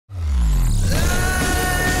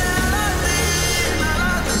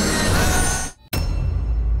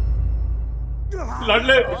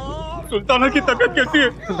लाडले, सुल्ताना की तबीयत कैसी है?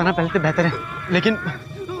 सुल्ताना पहले से बेहतर है, लेकिन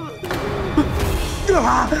या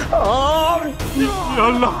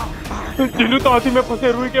अल्लाह, जिन्नू तो हाथी में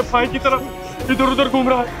फंसे रुई के फाई की तरह इधर उधर घूम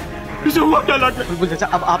रहा है। इसे हुआ क्या लाडले? बुलबुल चाचा,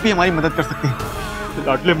 अब आप ही हमारी मदद कर सकते हैं।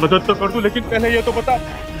 लाडले मदद तो कर दूं, लेकिन पहले ये तो बता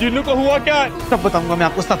जिन्नू को हुआ क्या है? सब बताऊंगा मैं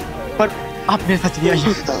आपको, सब। पर आप मेरे साथ चलिए।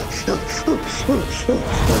 आइए।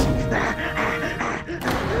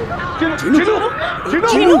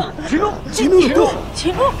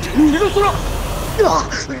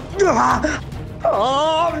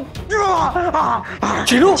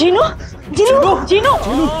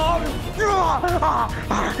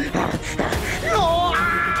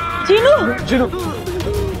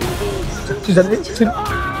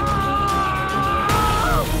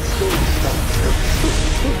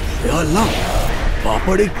 या अल्लाह,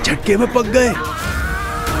 पापड़ एक झटके में पक गए।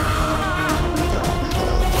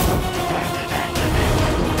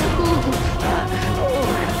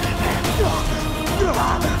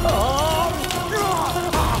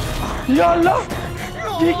 या अल्लाह,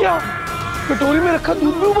 ये क्या? कटोरी में रखा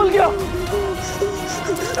दूध भी उबल गया।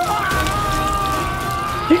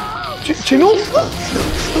 जिन्नू,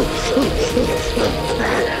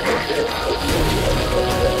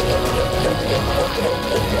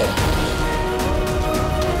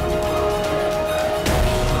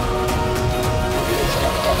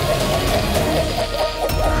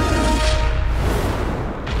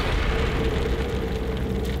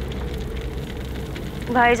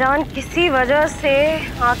 भाईजान, किसी वजह से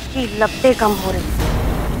आग की लपटें कम हो रही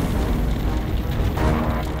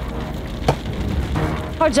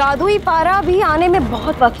और जादुई पारा भी आने में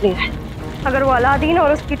बहुत वक्त ले रहा है। अगर वो अलादीन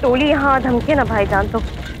और उसकी टोली यहाँ धमके ना भाईजान, तो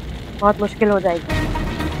बहुत मुश्किल हो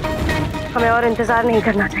जाएगी। हमें और इंतजार नहीं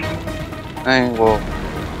करना चाहिए। नहीं,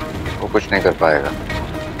 वो कुछ नहीं कर पाएगा।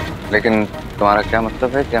 लेकिन तुम्हारा क्या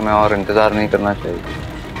मतलब है कि हमें और इंतजार नहीं करना चाहिए?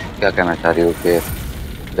 क्या कहना चाह रही हो कि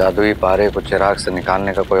जादुई पारे को चिराग से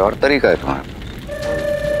निकालने का कोई और तरीका है तुम्हारे?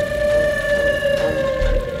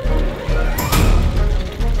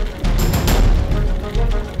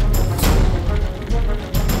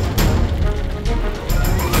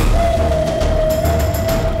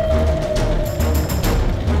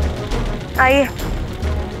 आइए।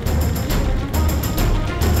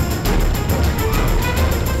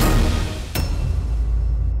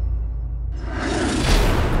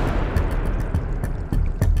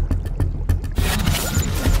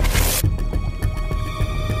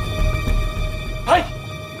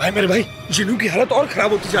 भाई मेरे भाई, जिन्नू की हालत और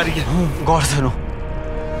खराब होती जा रही है। गौर से सुनो,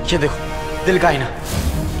 ये देखो, दिल का आईना।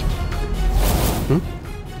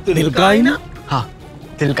 दिल का आईना? हाँ,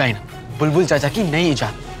 दिल का आईना, बुलबुल चाचा की नई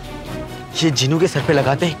इजाद। ये जिन्नू के सर पे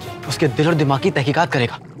लगाते ही उसके दिल और दिमाग की तहकीकात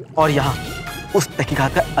करेगा, और यहाँ उस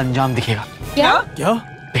तहकीकात का अंजाम दिखेगा। क्या? क्या?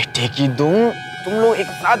 बेटे की दूं, तुम लोग एक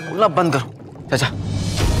साथ बोलना बंद करो। चाचा,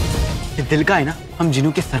 ये दिल का आईना हम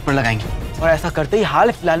जिन्नू के सर पर लगाएंगे, और ऐसा करते ही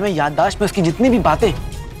हाल फिलहाल में याददाश्त में उसकी जितनी भी बातें,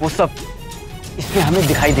 वो सब इसमें हमें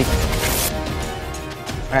दिखाई देगी।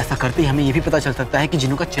 और ऐसा करते ही हमें ये भी पता चल सकता है कि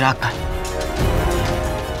जिन्नू का चिराग कहाँ है।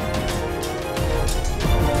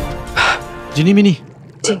 जिनी मिनी,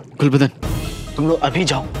 गुलबदन, तुम लोग अभी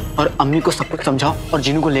जाओ और अम्मी को सब कुछ समझाओ और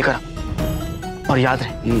जिन्नू को लेकर आओ। और याद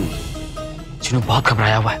रहे, जिन्नू बहुत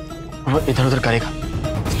घबराया हुआ है और वो इधर उधर करेगा,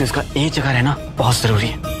 इसलिए उसका एक जगह रहना बहुत जरूरी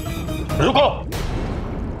है। रुको,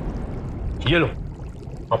 ये लो,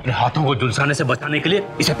 अपने हाथों को झुलसाने से बचाने के लिए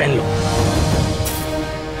इसे पहन लो।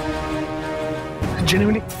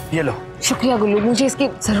 जिन्नी, ये लो। शुक्रिया गुल्लू, मुझे इसकी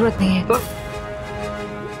जरूरत नहीं है।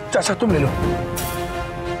 चाचा तुम ले लो।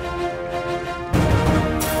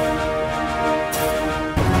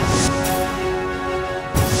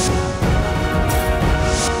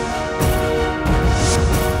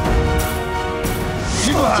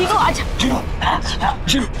 जिन्नू, आजा।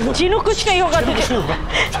 जिन्नू, कुछ नहीं होगा तुझे।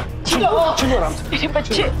 जिन्नू आराम से। मेरे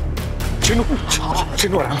बच्चे।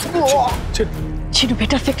 जिन्नू आराम से। जिन्नू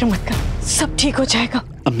बेटा, फिक्र मत कर, सब ठीक हो जाएगा।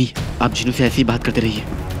 अम्मी, आप जिन्नू से ऐसी ही बात करते रहिए।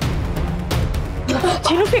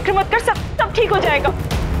 जिन्नू फिक्र मत कर, सब ठीक हो जाएगा।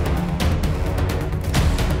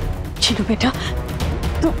 जिन्नू बेटा,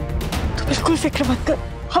 तू बिल्कुल फिक्र मत कर,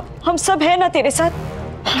 हम सब है ना तेरे साथ।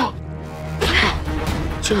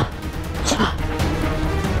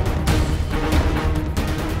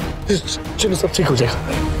 जिन्नू सब ठीक हो जाएगा।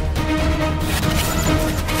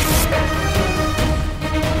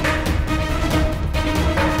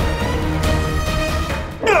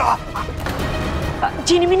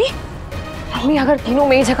 जीनी मिनी, मम्मी अगर तीनों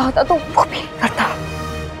मेरी जगह होता तो वो भी करता।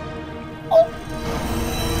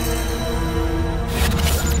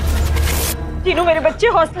 जीनू मेरे बच्चे,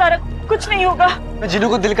 हौसला रख, कुछ नहीं होगा। मैं जिन्नू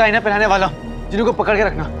को दिल का आईना पहनाने वाला हूँ, जिन्नू को पकड़ के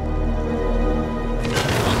रखना।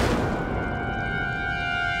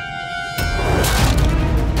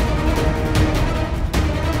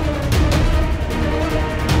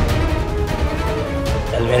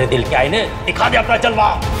 मेरे दिल के आईने, दिखा दे अपना जलवा।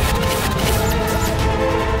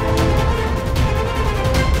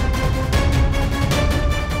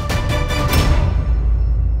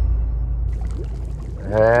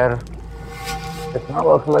 खैर, कितना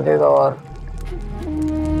वक्त लगेगा? और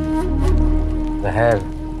जहर,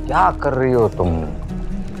 क्या कर रही हो तुम?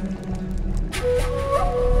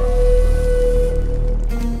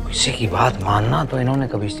 किसी की बात मानना तो इन्होंने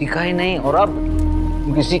कभी सीखा ही नहीं, और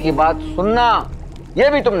अब किसी की बात सुनना ये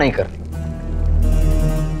भी तुम नहीं करती।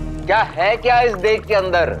 क्या है क्या इस देश के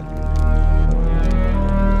अंदर?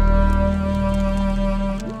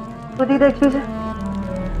 खुद ही देख लीजिए।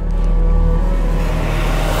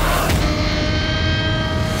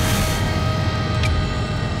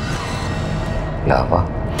 क्या हुआ?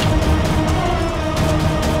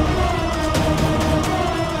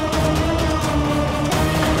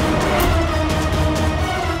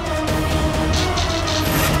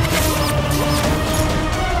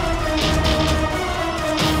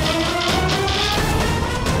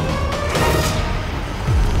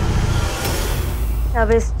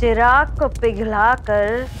 अब इस चिराग को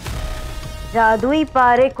पिघलाकर जादुई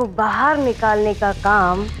पारे को बाहर निकालने का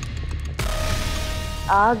काम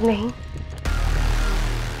आग नहीं,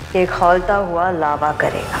 ये खौलता हुआ लावा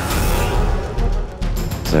करेगा।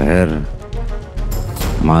 जहर,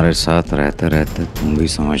 हमारे साथ रहते रहते तुम भी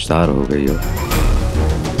समझदार हो गई हो।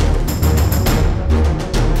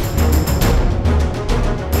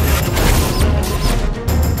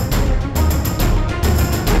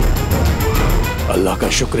 अल्लाह का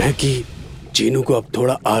शुक्र है कि जीनू को अब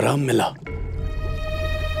थोड़ा आराम मिला।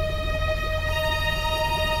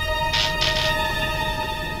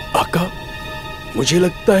 आका, मुझे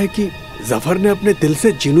लगता है कि जफर ने अपने दिल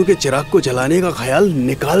से जीनू के चिराग को जलाने का ख्याल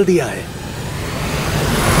निकाल दिया है।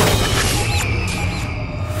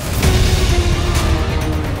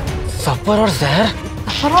 जफर और जहर?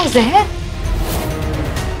 जफर और जहर?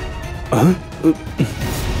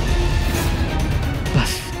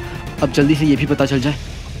 बस अब जल्दी से ये भी पता चल जाए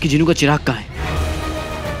कि जीनू का चिराग कहाँ है।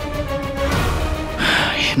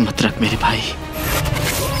 हिम्मत रख मेरे भाई।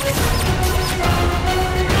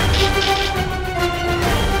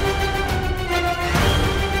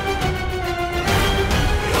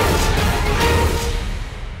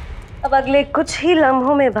 अब अगले कुछ ही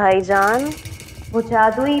लम्हों में भाईजान वो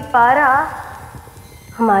जादुई पारा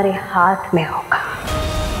हमारे हाथ में होगा।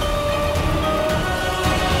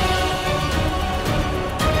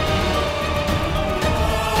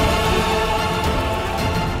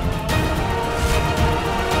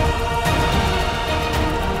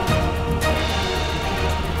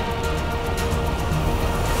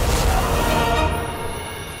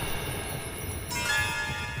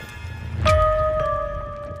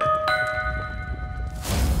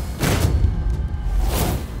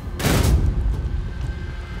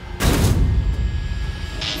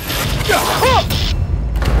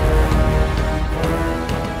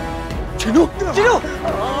 जीनू, जीनू,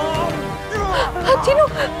 जीनू,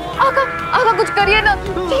 आका, आका कुछ करिए ना।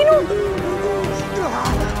 जीनू,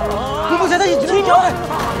 जीनू क्या हो रहा है?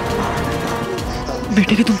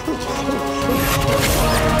 बेटे के तुम,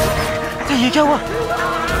 ये क्या हुआ?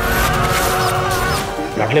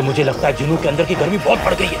 लाडले, मुझे लगता है जिनू के अंदर की गर्मी बहुत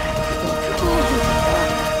बढ़ गई है।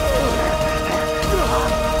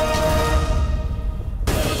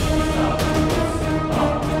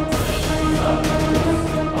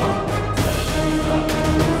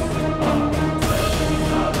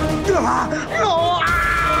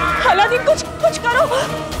 अलादीन, कुछ करो।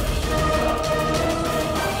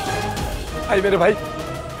 आई मेरे भाई,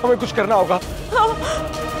 हमें कुछ करना होगा।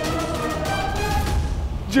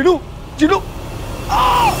 जीनू, जीनू,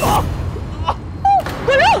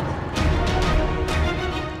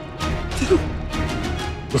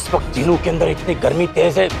 इस वक्त जिनू के अंदर इतनी गर्मी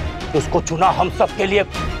तेज है कि उसको चुना हम सब के लिए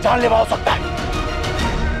जानलेवा हो सकता है।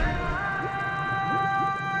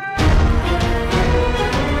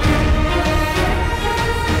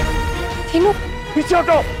 जीनू, पीछे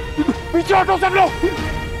हटो, पीछे हटो सब लोग।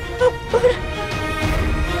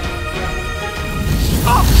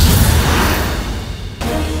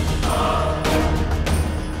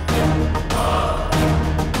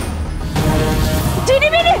 जीनी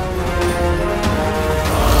मेरी,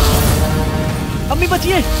 अम्मी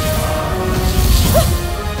बचिए।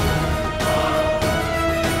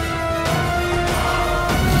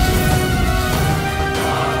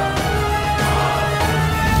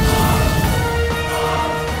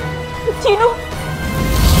 जीनू,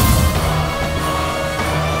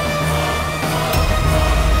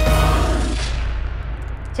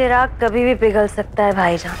 चिराग कभी भी पिघल सकता है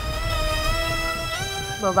भाईजान।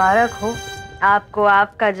 मुबारक हो आपको,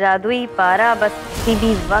 आपका जादुई पारा बस किसी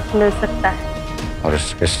भी वक्त मिल सकता है। और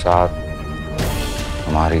इसके साथ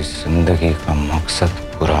हमारी जिंदगी का मकसद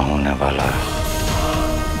पूरा होने वाला है।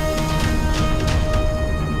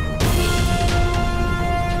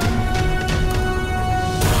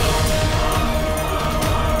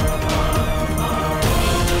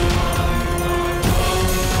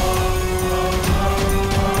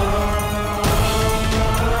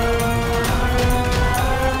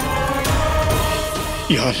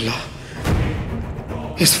 या अल्लाह,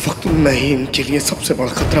 इस वक्त मैं ही इनके लिए सबसे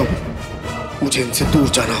बड़ा खतरा हूं। मुझे इनसे दूर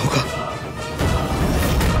जाना होगा।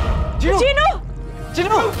 जिनू! जिनू!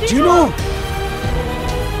 जिनू! जिनू!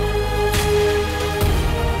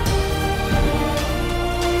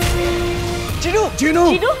 जिनू! जिनू!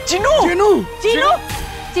 जिनू! जिनू! जिनू!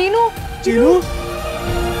 जिनू! जिनू!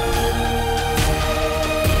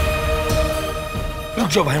 रुक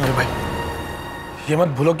जाओ भाई, मेरे भाई, ये मत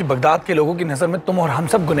भूलो कि बगदाद के लोगों की नजर में तुम और हम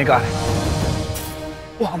सब गुनहगार हैं।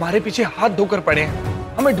 वो हमारे पीछे हाथ धोकर पड़े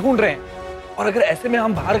हैं, हमें ढूंढ रहे हैं, और अगर ऐसे में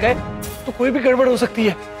हम बाहर गए तो कोई भी गड़बड़ हो सकती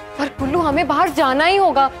है। पर बुल्लू, हमें बाहर जाना ही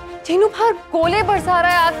होगा। जिनू बाहर गोले बरसा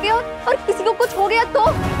रहा है आग के, और किसी को कुछ हो गया तो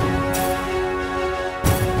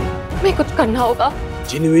हमें कुछ करना होगा।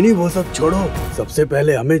 जिनू, वो सब छोड़ो। सबसे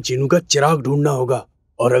पहले हमें जिनू का चिराग ढूंढना होगा,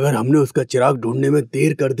 और अगर हमने उसका चिराग ढूंढने में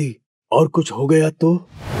देर कर दी और कुछ हो गया तो?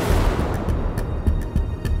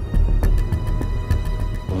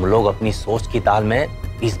 तुम लोग अपनी सोच की दाल में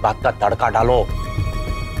इस बात का तड़का डालो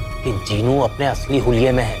कि जीनू अपने असली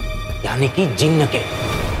हुलिये में है, यानी कि जिन्न के।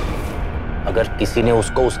 अगर किसी ने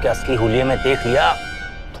उसको उसके असली हुलिये में देख लिया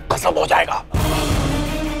तो गजब हो जाएगा।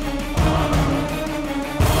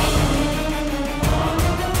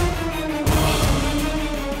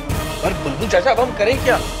 पर बुलबुल चाचा, अब हम करें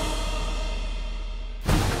क्या?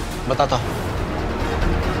 बताता हूँ।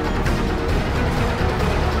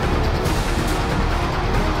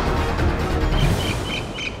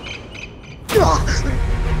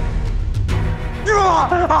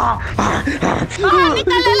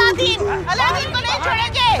 निकल अलादीन! अलादीन को नहीं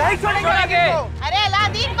छोड़ेंगे! नहीं छोड़ेंगे। अरे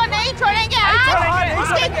अलादीन को नहीं छोड़ेंगे!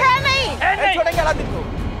 उसकी खैर नहीं छोड़ेंगे अलादीन को।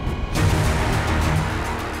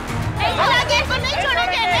 अलादीन को नहीं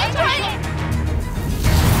छोड़ेंगे! नहीं छोड़ेंगे!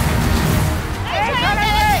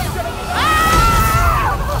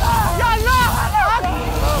 या अल्लाह!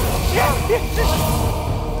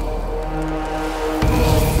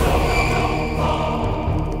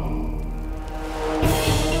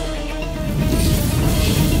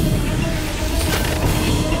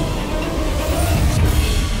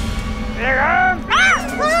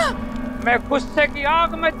 मैं गुस्से की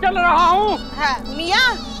आग में जल रहा हूँ। मियाँ,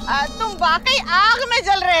 तुम वाकई आग में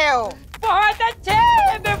जल रहे हो। बहुत अच्छे,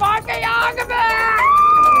 मैं वाकई आग में।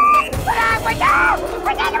 आग बचाओ!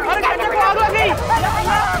 आग लगी!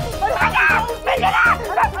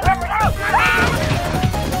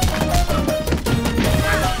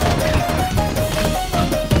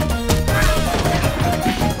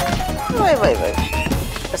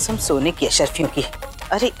 कसम सोने की अशरफियों की।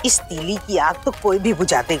 अरे इस तीली की आग तो कोई भी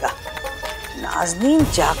बुझा देगा। नाज़नीन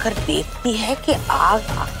जाकर देखती है कि आग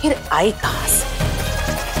आखिर आई कहां से।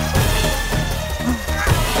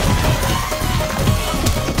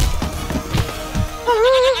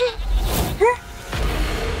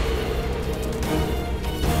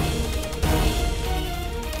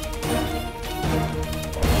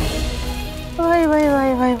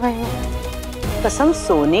 वाई कसम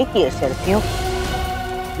सोने की अशरफियों,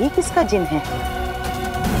 ये किसका जिन है?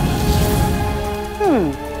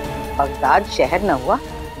 बगदाद शहर न हुआ,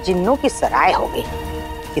 जिन्नों की सराय हो गई।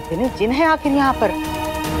 कितने जिन हैं आखिर यहाँ पर?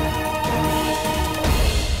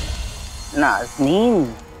 नाज़नीन,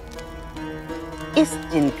 इस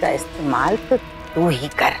जिन का इस्तेमाल तो तू ही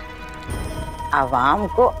कर, आवाम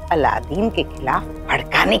को अलादीन के खिलाफ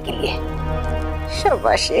भड़काने के लिए।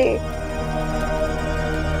 शाबाशे।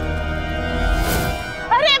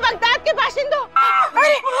 अरे बगदाद के बाशिंदों,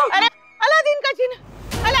 अरे अरे अलादीन का जिन,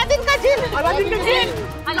 अलादीन का जिन, अलादीन का जिन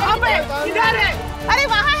कहाँ पे? किधर है? अरे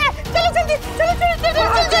वहाँ है। चलो जल्दी, चलो चलो चलो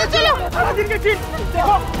चलो चलो। अलादीन का जिन,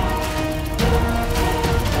 देखो।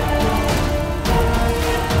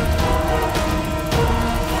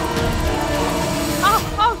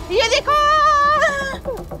 आओ, ये देखो।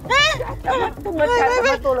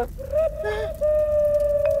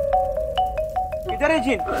 किधर है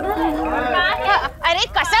जिन? अरे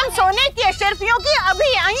कसम सोने की अशरफियों की, अभी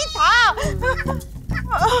यहीं था।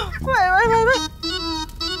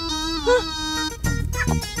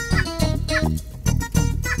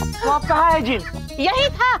 वो आप कहाँ है जिन? यही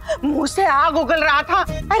था, मुंह से आग उगल रहा था।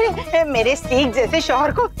 अरे मेरे सीख जैसे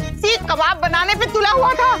शौहर को सीख कबाब बनाने पे तुला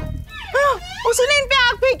हुआ था, उसने इन पे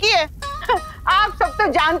आग फेंकी है। आप सब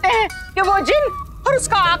तो जानते हैं कि वो जिन और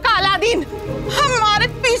उसका आका अलादीन हमारे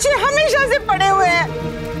पीछे हमेशा से पड़े हुए हैं।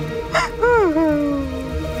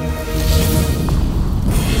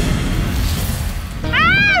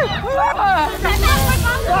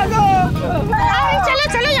 चलो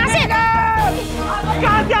चलो यहाँ से।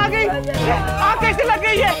 कहाँ से आ गई? कैसे लग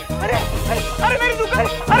गई है? अरे अरे मेरी दुकान,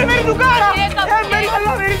 अरे मेरी दुकान,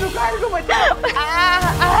 अल्लाह मेरी दुकान को बचाओ।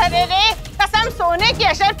 अरे रे, कसम सोने की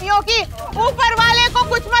अशरफियों की, ऊपर वाले को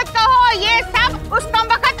कुछ मत कहो। ये सब उस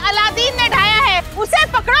कमबख्त अलादीन ने ढाया है। उसे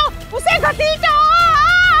पकड़ो, उसे घसीटो।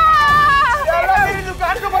 मेरी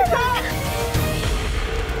दुकान को बचाओ।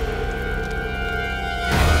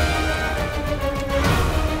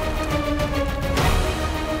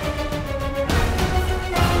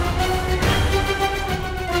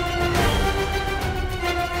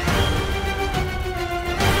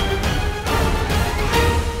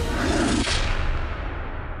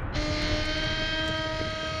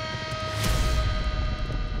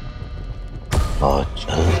 बहुत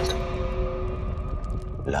जल्द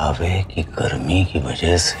लावे की गर्मी की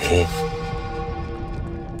वजह से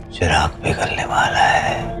चिराग पिघलने वाला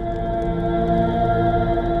है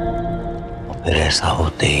और फिर ऐसा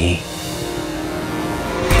होते ही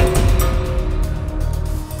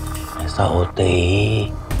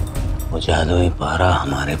वो जादुई पारा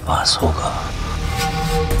हमारे पास होगा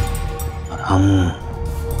और हम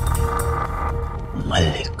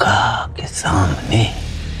मल्लिका के सामने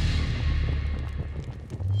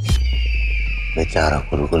बेचारा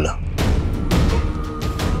बुलबुल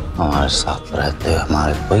हमारे साथ रहते हुए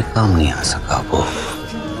हमारे कोई काम नहीं आ सका वो,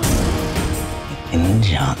 लेकिन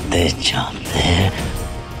जाते जाते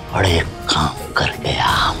बड़े काम कर गया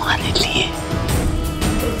हमारे लिए।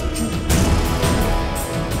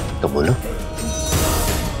 तो बोलो।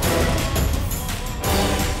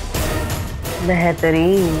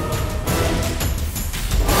 बेहतरीन।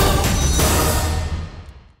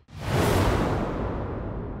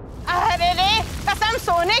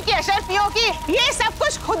 सोने की अशरफियों की, ये सब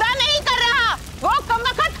कुछ खुदा नहीं कर रहा, वो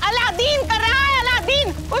कमबख्त अलादीन कर रहा है। अलादीन,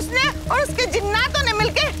 उसने और उसके जिन्नातों ने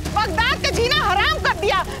मिलके बगदाद का जीना हराम कर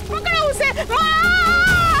दिया। पकड़ो उसे।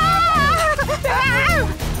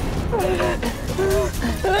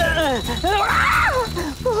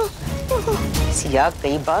 सिया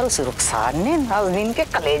कई बार उस रुखसार ने नाज़नीन के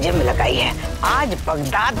कलेजे में लगाई है। आज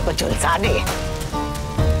बगदाद को झुलसा दे।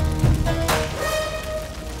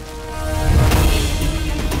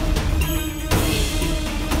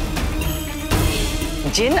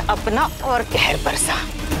 जिन अपना और कहर बरसा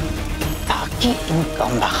ताकि इन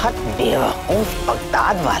कमबख्त बेवकूफ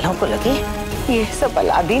बगदाद वालों को लगे ये सब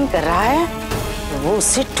अलादीन कर रहा है, वो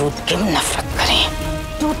उसे टूट के नफरत करें,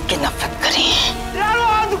 टूट के नफरत करें। यार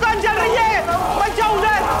वो दुकान चल रही है, बचाओ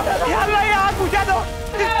उधर। यार ये आग बुझा दो,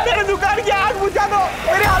 मेरे दुकान की आग बुझा दो,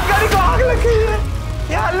 मेरे हाथगाड़ी को आग लग गई है।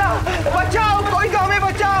 या अल्लाह बचाओ, कोई तो हमें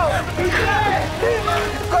बचाओ,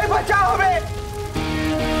 कोई बचाओ हमें।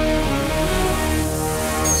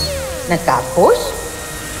 नकाबपोश,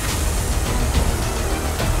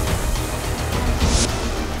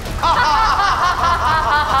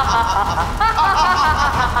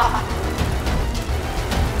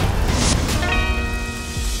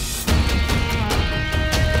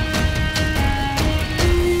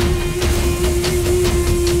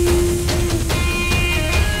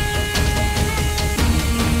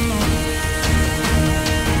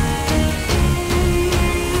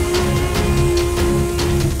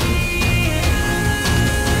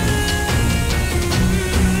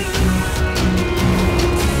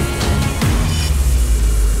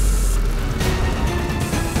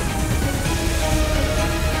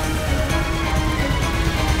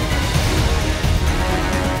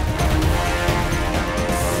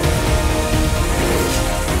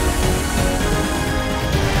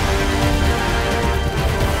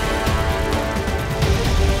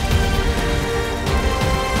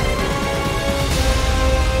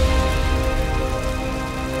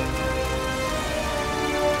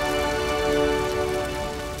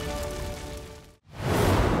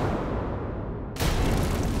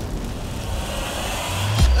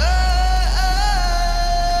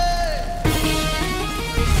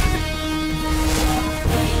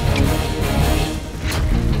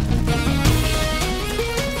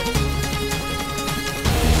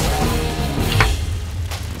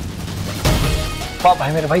 वाह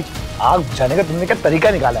भाई मेरे भाई, आग बुझाने का तुमने क्या तरीका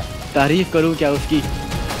निकाला है। तारीफ करूं क्या उसकी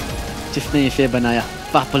जिसने इसे बनाया।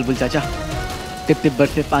 वाह बुलबुल चाचा, टिप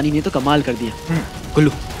बरसे पानी ने तो कमाल कर दिया।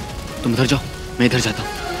 गुल्लू तुम उधर जाओ, मैं इधर जाता हूँ।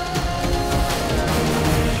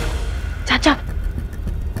 चाचा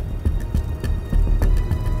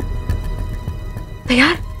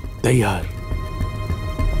तैयार? तैयार।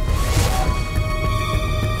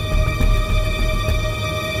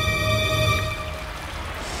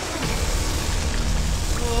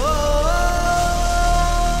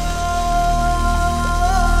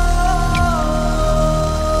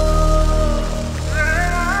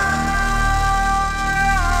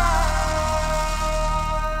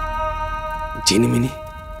 चीनी मिनी,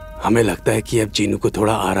 हमें लगता है कि अब जीनू को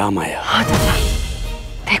थोड़ा आराम आया। हाँ चाचा,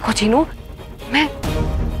 देखो जीनू,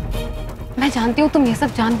 मैं जानती हूँ तुम ये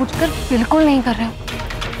सब जानबूझकर बिल्कुल नहीं कर रहे हो,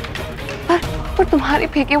 पर तुम्हारे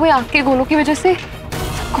फेंके हुए आग के गोलों की वजह से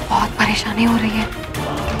सबको बहुत परेशानी हो रही है।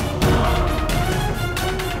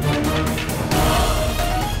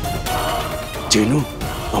 जीनू,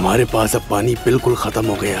 हमारे पास अब पानी बिल्कुल खत्म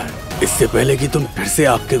हो गया है। इससे पहले कि तुम फिर से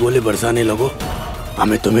आग के गोले बरसाने लगो,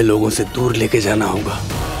 हमें तुम्हें लोगों से दूर लेके जाना होगा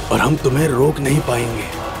और हम तुम्हें रोक नहीं पाएंगे,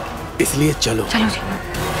 इसलिए चलो। चलो Jinu.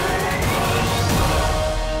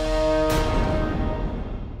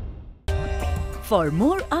 For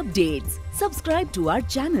more updates, subscribe to our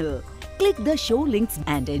channel, click the show links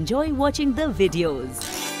and enjoy watching the videos.